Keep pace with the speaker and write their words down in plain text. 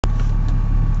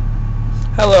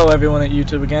Hello everyone at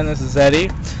YouTube again, this is Eddie.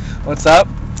 What's up?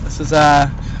 This is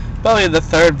probably the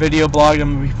third video blog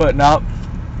I'm going to be putting up.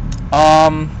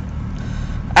 I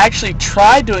actually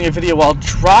tried doing a video while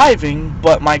driving,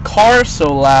 but my car is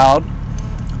so loud,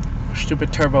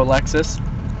 stupid turbo Lexus,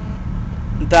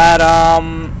 that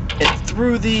it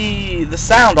threw the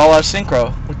sound all out of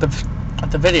synchro with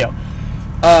the video.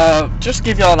 Just to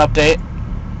give y'all an update,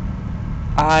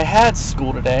 I had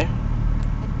school today.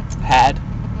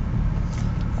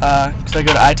 Because I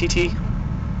go to ITT.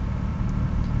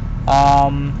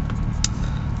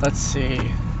 Let's see.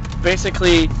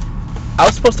 Basically, I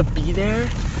was supposed to be there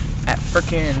at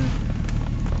frickin'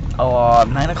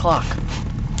 9 o'clock.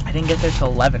 I didn't get there till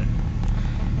 11.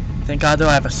 Thank God though,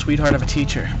 I have a sweetheart of a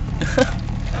teacher.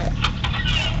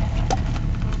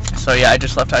 So yeah, I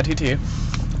just left ITT.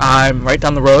 I'm right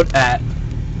down the road at,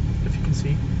 if you can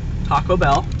see, Taco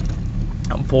Bell.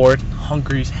 I'm bored,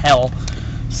 hungry as hell.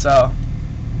 So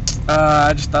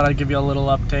I just thought I'd give you a little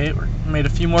update. We made a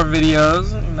few more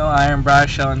videos, you know, Iron Bra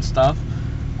show and stuff.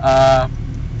 I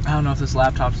don't know if this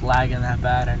laptop's lagging that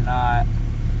bad or not.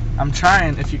 I'm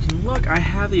trying. If you can look, I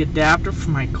have the adapter for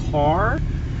my car,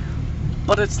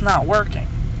 but it's not working.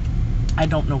 I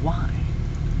don't know why.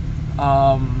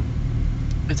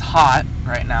 It's hot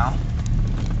right now.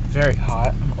 Very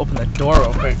hot. I'm gonna open the door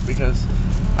real quick because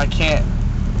I can't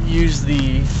use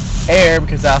the air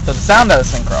because that'll throw the sound out of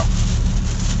synchro.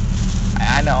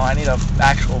 I know, I need an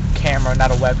actual camera, not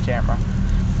a web camera.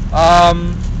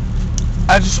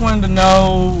 I just wanted to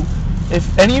know if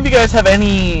any of you guys have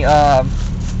any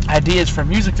ideas for a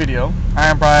music video.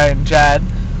 Iron Brian and Jad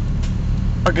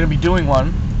are going to be doing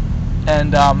one.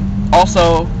 And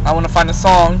also, I want to find a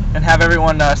song and have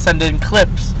everyone send in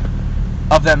clips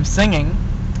of them singing,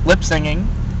 lip singing.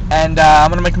 And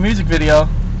I'm going to make a music video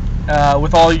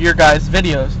with all your guys'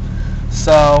 videos.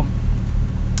 So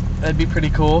that'd be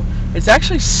pretty cool. It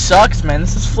actually sucks, man.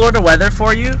 This is Florida weather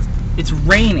for you. It's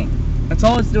raining. That's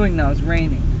all it's doing now, is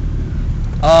raining.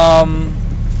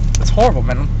 It's horrible,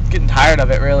 man. I'm getting tired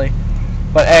of it, really.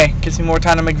 But hey, gives me more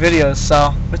time to make videos,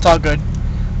 so it's all good.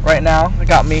 Right now, I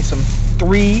got me some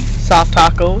 3 soft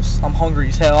tacos. I'm hungry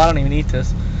as hell. I don't even eat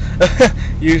this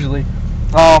usually.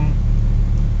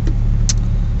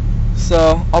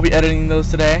 So I'll be editing those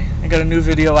today. I got a new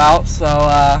video out,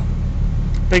 so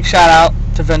big shout out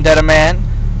to Vendetta Man,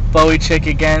 Bowie Chick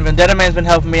again. Vendetta Man's been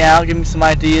helping me out, giving me some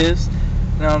ideas.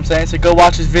 You know what I'm saying? So go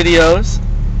watch his videos.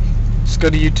 Just go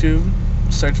to YouTube,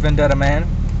 search Vendetta Man.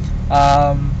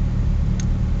 My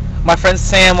friend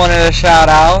Sam wanted a shout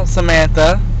out,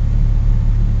 Samantha,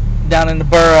 down in the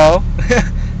borough.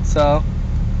 So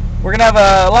we're gonna have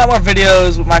a lot more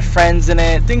videos with my friends in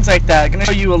it, things like that. I'm gonna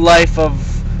show you a life of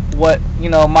what, you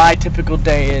know, my typical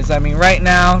day is. I mean, right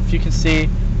now, if you can see,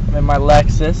 I'm in my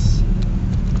Lexus.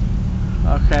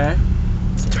 Okay,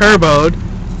 it's turboed,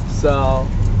 so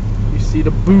you see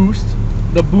the boost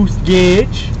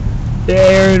gauge, the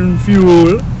air and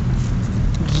fuel.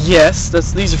 Yes,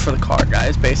 these are for the car,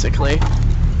 guys. Basically,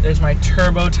 there's my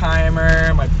turbo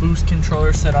timer, my boost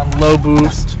controller set on low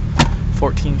boost,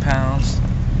 14 pounds.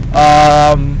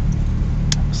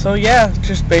 So yeah,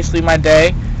 just basically my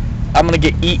day. I'm gonna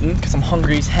get eaten because I'm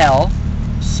hungry as hell.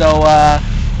 So I'm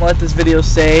gonna let this video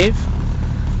save.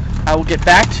 I will get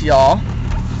back to y'all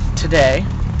today,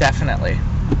 definitely.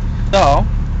 So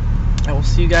I will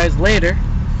see you guys later.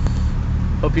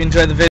 Hope you enjoyed the video.